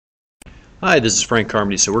Hi, this is Frank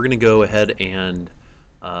Carmody. So we're going to go ahead and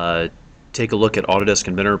take a look at Autodesk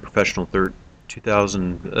Inventor Professional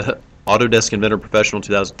 2000 Autodesk Inventor Professional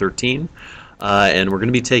 2013, and we're going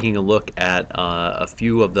to be taking a look at a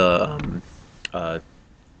few of the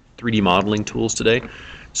 3D modeling tools today.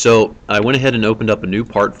 So I went ahead and opened up a new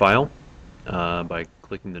part file by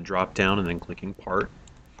clicking the drop down and then clicking part.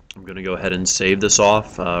 I'm going to go ahead and save this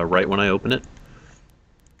off right when I open it.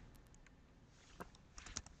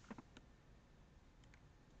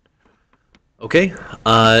 Okay,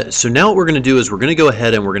 so now what we're going to do is we're going to go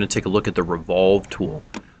ahead and we're going to take a look at the Revolve tool.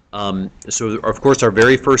 So of course our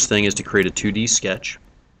very first thing is to create a 2D sketch.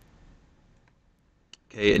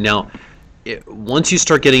 Okay, now once you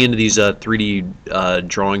start getting into these 3D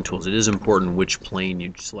drawing tools, it is important which plane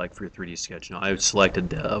you select for your 3D sketch. Now I've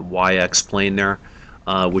selected the YX plane there,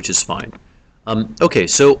 which is fine. Okay,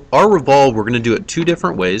 so our revolve, we're going to do it two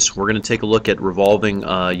different ways. We're going to take a look at revolving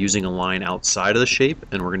using a line outside of the shape,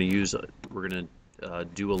 and we're going to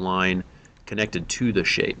do a line connected to the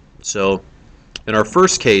shape. So in our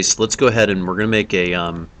first case, let's go ahead and we're going to make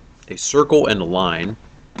a circle and a line.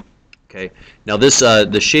 Okay, now this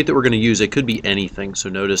the shape that we're going to use, it could be anything. So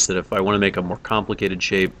notice that if I want to make a more complicated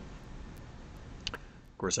shape,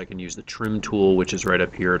 of course I can use the trim tool, which is right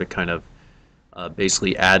up here, to kind of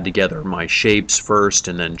basically add together my shapes first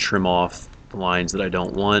and then trim off the lines that I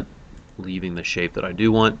don't want, leaving the shape that I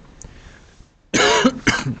do want.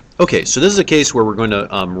 Okay, so this is a case where we're going to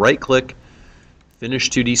right click, finish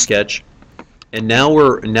 2D sketch, and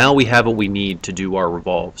now we have what we need to do our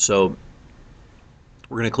revolve. So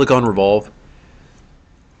we're going to click on revolve.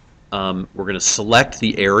 We're going to select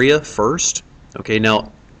the area first. Okay,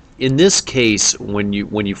 now in this case, when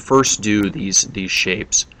you first do these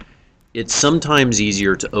shapes, it's sometimes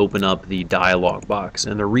easier to open up the dialog box,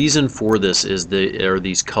 and the reason for this is there are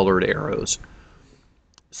these colored arrows.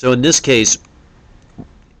 So in this case,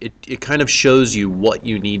 it kind of shows you what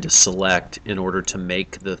you need to select in order to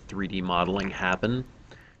make the 3D modeling happen.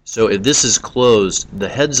 So if this is closed, the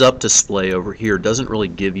heads up display over here doesn't really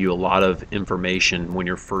give you a lot of information when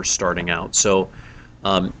you're first starting out. So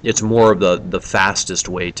it's more of the fastest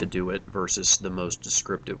way to do it versus the most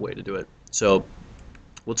descriptive way to do it. So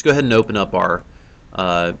let's go ahead and open up our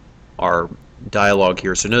dialog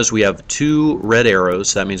here. So notice we have two red arrows.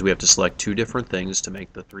 So that means we have to select two different things to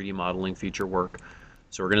make the 3D modeling feature work.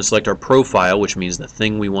 So we're going to select our profile, which means the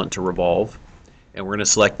thing we want to revolve, and we're going to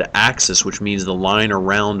select the axis, which means the line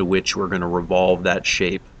around which we're going to revolve that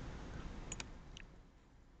shape.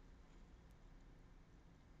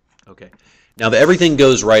 Okay. Now if everything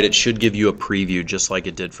goes right, it should give you a preview just like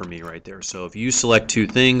it did for me right there. So if you select two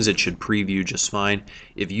things, it should preview just fine.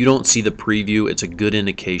 If you don't see the preview, it's a good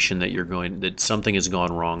indication that something has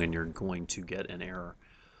gone wrong and you're going to get an error.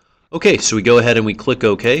 Okay, so we go ahead and we click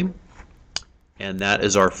OK, and that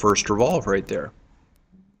is our first revolve right there.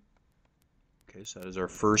 Okay, so that is our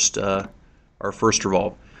first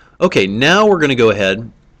revolve. Okay, now we're going to go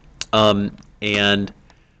ahead and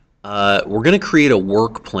we're going to create a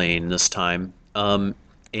work plane this time,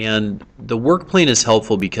 and the work plane is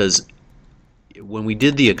helpful because when we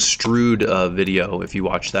did the extrude video, if you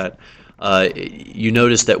watch that, you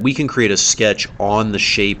notice that we can create a sketch on the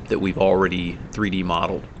shape that we've already 3D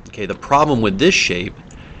modeled. Okay, the problem with this shape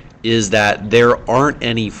is that there aren't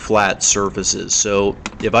any flat surfaces. So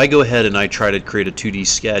if I go ahead and I try to create a 2D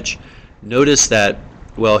sketch, notice that,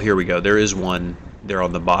 well, here we go, there is one there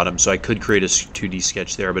on the bottom, so I could create a 2D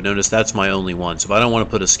sketch there, but notice that's my only one. So if I don't want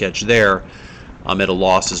to put a sketch there, I'm at a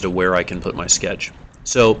loss as to where I can put my sketch.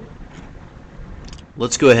 So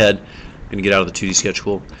let's go ahead and get out of the 2D sketch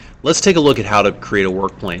tool. Let's take a look at how to create a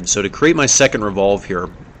work plane. So to create my second revolve here,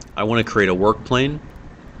 I want to create a work plane.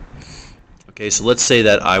 Okay, so let's say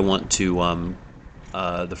that I want to,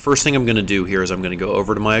 the first thing I'm going to do here is I'm going to go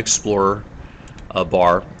over to my Explorer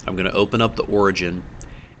bar, I'm going to open up the origin,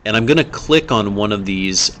 and I'm going to click on one of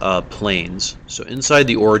these planes. So inside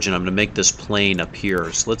the origin, I'm going to make this plane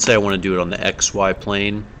appear. So let's say I want to do it on the XY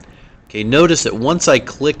plane. Okay, notice that once I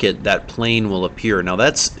click it, that plane will appear. Now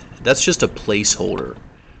that's just a placeholder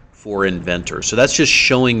for Inventor. So that's just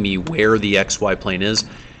showing me where the XY plane is.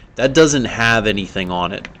 That doesn't have anything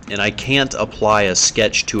on it, and I can't apply a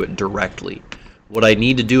sketch to it directly. What I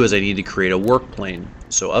need to do is I need to create a work plane.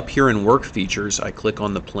 So up here in Work Features, I click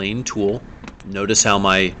on the Plane tool. Notice how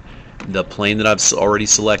the plane that I've already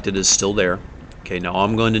selected is still there. Okay, now all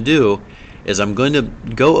I'm going to do is I'm going to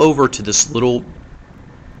go over to this little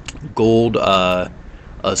gold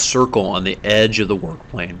circle on the edge of the work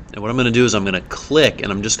plane. And what I'm going to do is I'm going to click,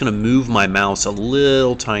 and I'm just going to move my mouse a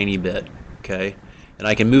little tiny bit. Okay, and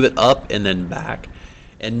I can move it up and then back.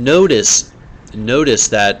 And notice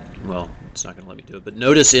that, well, it's not going to let me do it. But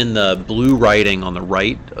notice in the blue writing on the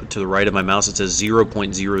right, to the right of my mouse, it says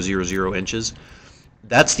 0.000 inches.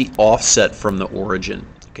 That's the offset from the origin.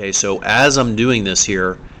 Okay, so as I'm doing this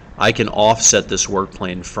here, I can offset this work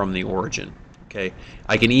plane from the origin. Okay,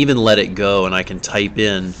 I can even let it go, and I can type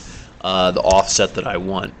in the offset that I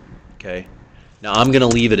want. Okay, now I'm going to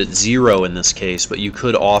leave it at 0 in this case, but you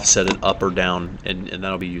could offset it up or down, and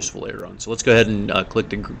that'll be useful later on. So let's go ahead and click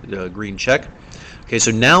the green check. Okay, so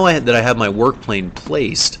now that I have my work plane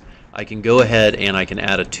placed, I can go ahead and I can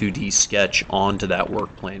add a 2D sketch onto that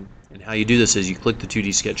work plane. And how you do this is you click the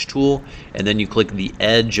 2D sketch tool, and then you click the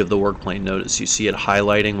edge of the work plane. Notice you see it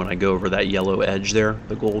highlighting when I go over that yellow edge there,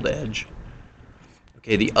 the gold edge.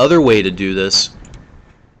 Okay, the other way to do this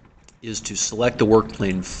is to select the work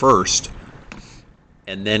plane first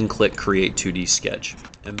and then click Create 2D Sketch,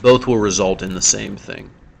 and both will result in the same thing.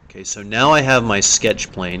 Okay, so now I have my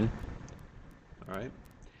sketch plane. All right,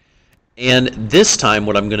 and this time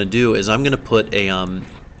what I'm going to do is I'm going to put a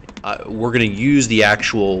we're going to use the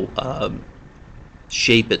actual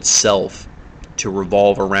shape itself to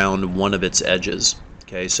revolve around one of its edges.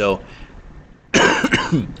 Okay, so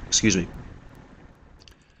excuse me.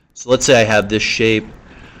 So let's say I have this shape.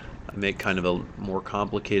 I make kind of a more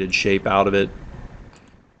complicated shape out of it.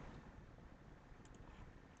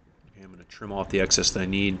 Okay, I'm going to trim off the excess that I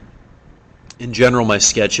need. In general, my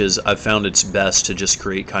sketches, I've found it's best to just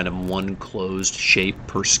create kind of one closed shape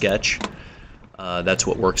per sketch. That's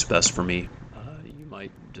what works best for me. You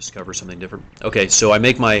might discover something different. Okay, so I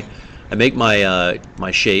make my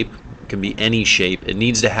my shape. It can be any shape. It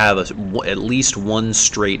needs to have at least one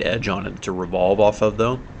straight edge on it to revolve off of,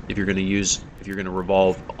 though. If you're going to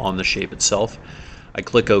revolve on the shape itself, I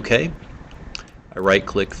click OK. I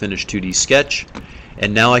right-click Finish 2D Sketch,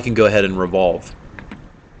 and now I can go ahead and revolve.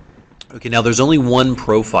 Okay, now there's only one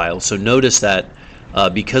profile, so notice that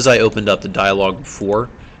because I opened up the dialog before,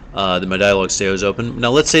 that my dialog stays open.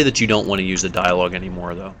 Now let's say that you don't want to use the dialog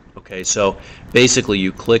anymore, though. Okay, so basically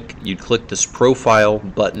you'd click this profile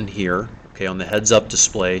button here. Okay, on the heads-up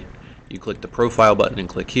display, you click the profile button and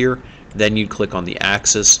click here. Then you'd click on the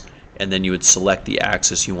axis, and then you would select the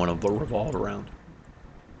axis you want to revolve around.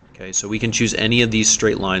 Okay, so we can choose any of these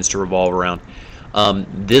straight lines to revolve around.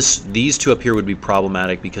 These two up here would be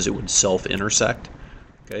problematic because it would self-intersect.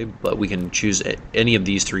 Okay, but we can choose any of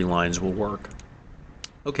these three lines will work.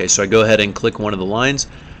 Okay, so I go ahead and click one of the lines.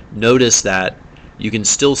 Notice that you can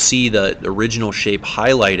still see the original shape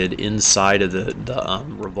highlighted inside of the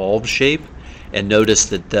revolved shape, and notice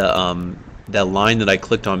that that line that I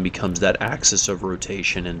clicked on becomes that axis of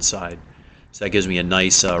rotation inside. So that gives me a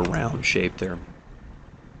nice round shape there.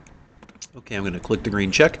 Okay, I'm going to click the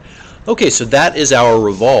green check. Okay, so that is our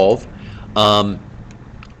revolve. And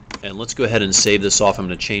let's go ahead and save this off. I'm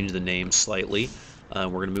going to change the name slightly. We're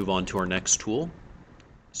going to move on to our next tool.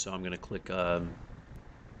 So I'm going to click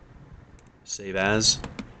Save As.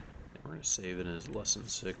 And we're going to save it as Lesson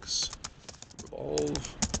 6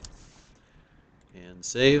 Revolve. And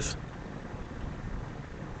save.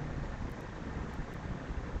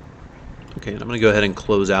 Okay, and I'm going to go ahead and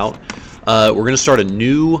close out. We're going to start a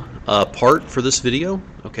new part for this video.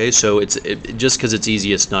 Okay, so just because it's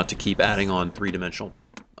easiest not to keep adding on three-dimensional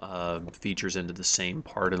features into the same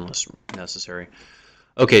part unless necessary.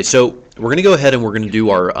 Okay, so we're going to go ahead and we're going to do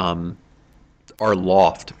our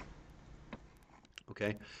loft.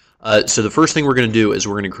 Okay, so the first thing we're going to do is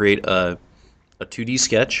we're going to create a 2D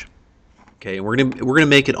sketch. Okay, and we're going to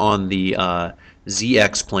make it on the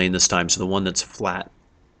ZX plane this time, so the one that's flat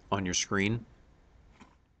on your screen.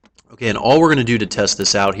 Okay, and all we're going to do to test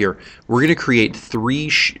this out here, we're going to create three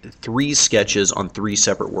sketches on three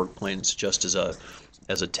separate work planes, just as a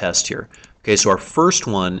test here. Okay, so our first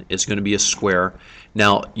one is going to be a square.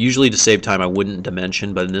 Now, usually to save time, I wouldn't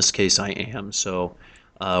dimension, but in this case, I am. So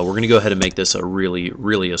we're going to go ahead and make this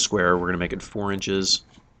really a square. We're going to make it 4 inches.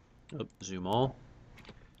 Oh, zoom all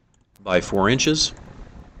by 4 inches.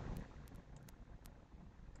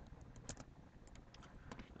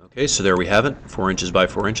 Okay, so there we have it, 4 inches by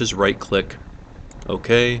 4 inches. Right click,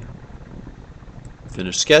 OK,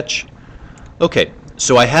 finish sketch. Okay,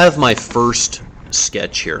 so I have my first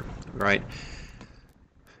sketch here, right?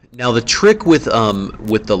 Now the trick with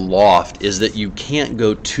the loft is that you can't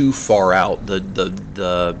go too far out.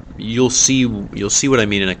 You'll see what I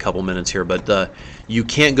mean in a couple minutes here, but you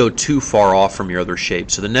can't go too far off from your other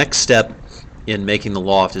shape. So the next step in making the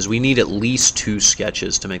loft is we need at least 2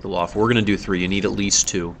 sketches to make the loft. We're going to do 3. You need at least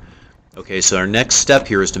 2. Okay, so our next step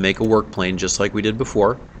here is to make a work plane just like we did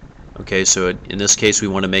before. Okay, so in this case we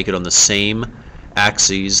want to make it on the same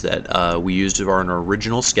axes that we used in our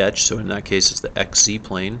original sketch. So in that case it's the XZ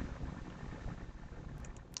plane.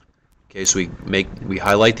 Okay, so we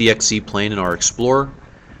highlight the XZ plane in our Explorer.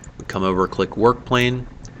 We come over, click Work Plane.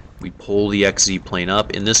 We pull the XZ plane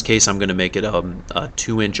up. In this case, I'm going to make it a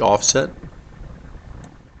 2-inch offset.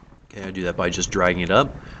 Okay, I do that by just dragging it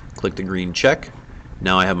up. Click the green check.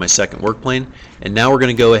 Now I have my second work plane. And now we're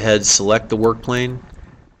going to go ahead, select the work plane,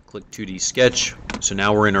 click 2D sketch. So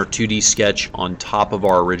now we're in our 2D sketch on top of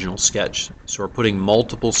our original sketch. So we're putting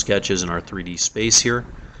multiple sketches in our 3D space here.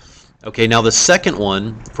 Okay, now the second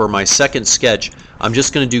one, for my second sketch, I'm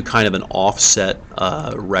just going to do kind of an offset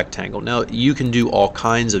rectangle. Now you can do all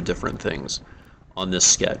kinds of different things on this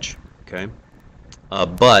sketch, okay?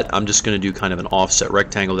 But I'm just going to do kind of an offset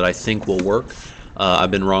rectangle that I think will work. I've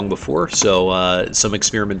been wrong before, so some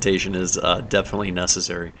experimentation is definitely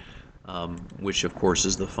necessary, which of course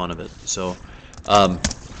is the fun of it. So, all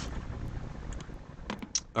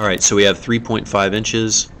right, so we have 3.5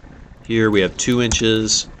 inches. Here we have 2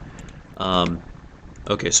 inches.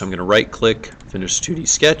 Okay, so I'm going to right-click, finish 2D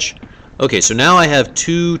sketch. Okay, so now I have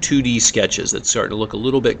two 2D sketches. That's starting to look a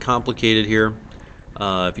little bit complicated here.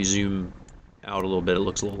 If you zoom out a little bit, it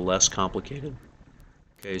looks a little less complicated.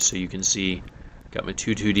 Okay, so you can see got my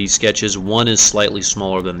two 2D sketches. One is slightly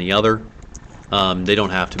smaller than the other. They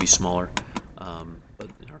don't have to be smaller, but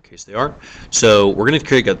in our case they are. So we're going to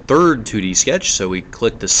create a third 2D sketch. So we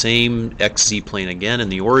click the same XZ plane again in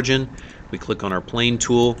the origin. We click on our plane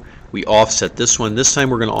tool. We offset this one. This time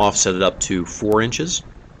we're going to offset it up to 4 inches.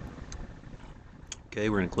 Okay,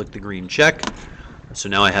 we're going to click the green check. So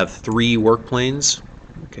now I have 3 work planes.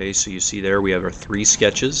 Okay, so you see there we have our 3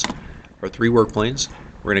 sketches, our 3 work planes.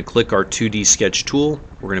 We're going to click our 2D sketch tool.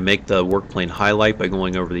 We're going to make the work plane highlight by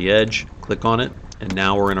going over the edge, click on it, and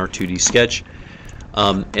now we're in our 2D sketch.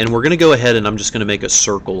 And we're going to go ahead and I'm just going to make a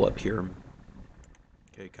circle up here.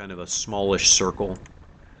 Okay, kind of a smallish circle.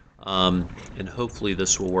 And hopefully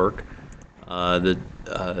this will work.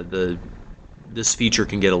 This feature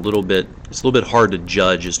can get it's a little bit hard to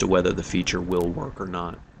judge as to whether the feature will work or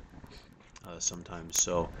not sometimes.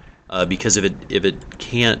 So because if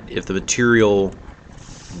the material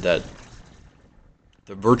the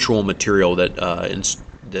virtual material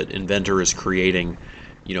that Inventor is creating,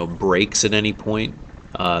 breaks at any point,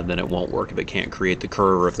 then it won't work if it can't create the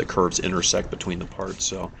curve or if the curves intersect between the parts.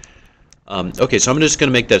 So okay, so I'm just going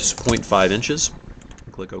to make that 0.5 inches.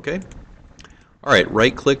 Click OK. All right,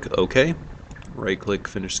 right-click OK. Right-click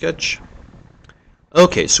Finish Sketch.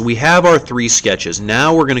 Okay, so we have our 3 sketches.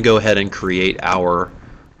 Now we're going to go ahead and create our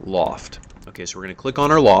loft. Okay, so we're going to click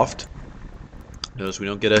on our loft. Notice we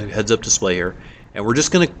don't get a heads-up display here, and we're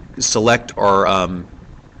just going to select our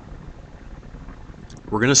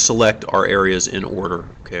areas in order.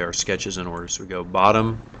 Okay, our sketches in order. So we go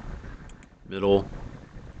bottom, middle,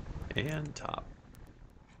 and top.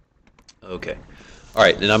 Okay. All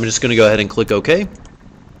right, and I'm just going to go ahead and click OK,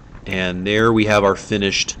 and there we have our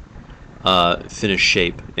finished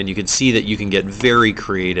shape. And you can see that you can get very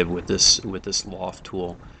creative with this loft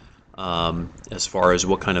tool as far as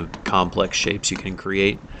what kind of complex shapes you can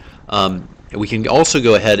create. And we can also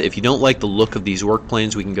go ahead, if you don't like the look of these work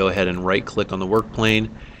planes, we can go ahead and right-click on the work plane,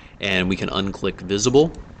 and we can unclick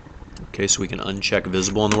visible. Okay, so we can uncheck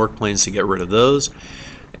visible on the work planes to get rid of those.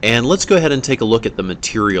 And let's go ahead and take a look at the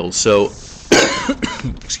materials. So,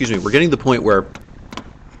 excuse me, we're getting to the point where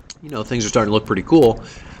things are starting to look pretty cool.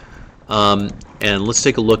 And let's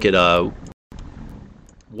take a look at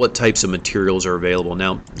what types of materials are available.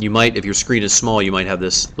 Now, you might, if your screen is small, you might have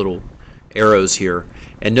this little arrows here.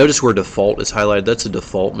 And notice where default is highlighted. That's a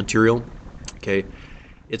default material. Okay,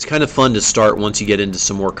 it's kind of fun to start once you get into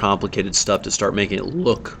some more complicated stuff to start making it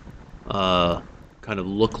look kind of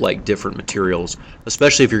look like different materials,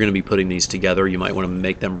 especially if you're going to be putting these together. You might want to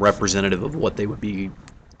make them representative of what they would be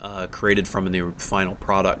created from in the final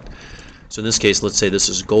product. So in this case, let's say this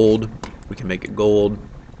is gold. We can make it gold.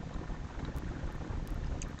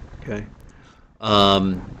 Okay.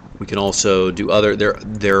 We can also do other.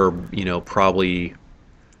 They're probably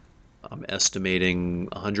I'm estimating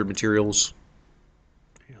 100 materials,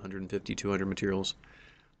 150, 200 materials.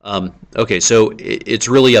 Okay, so it's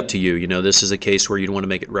really up to you. This is a case where you'd want to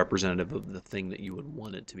make it representative of the thing that you would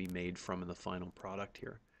want it to be made from in the final product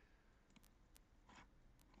here.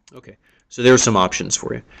 Okay, so there's some options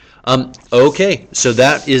for you. Okay, so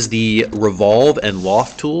that is the Revolve and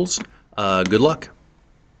Loft tools. Good luck.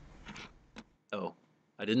 Oh,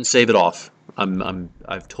 I didn't save it off.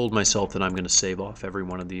 I've told myself that I'm going to save off every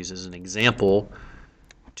one of these as an example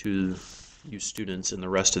to you students in the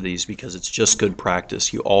rest of these, because it's just good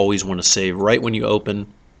practice. You always want to save right when you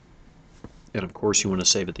open, and of course you want to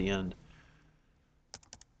save at the end.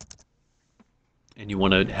 And you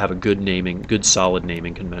want to have a good solid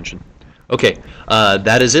naming convention. Okay,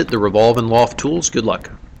 that is it, the Revolve and Loft tools. Good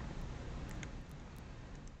luck.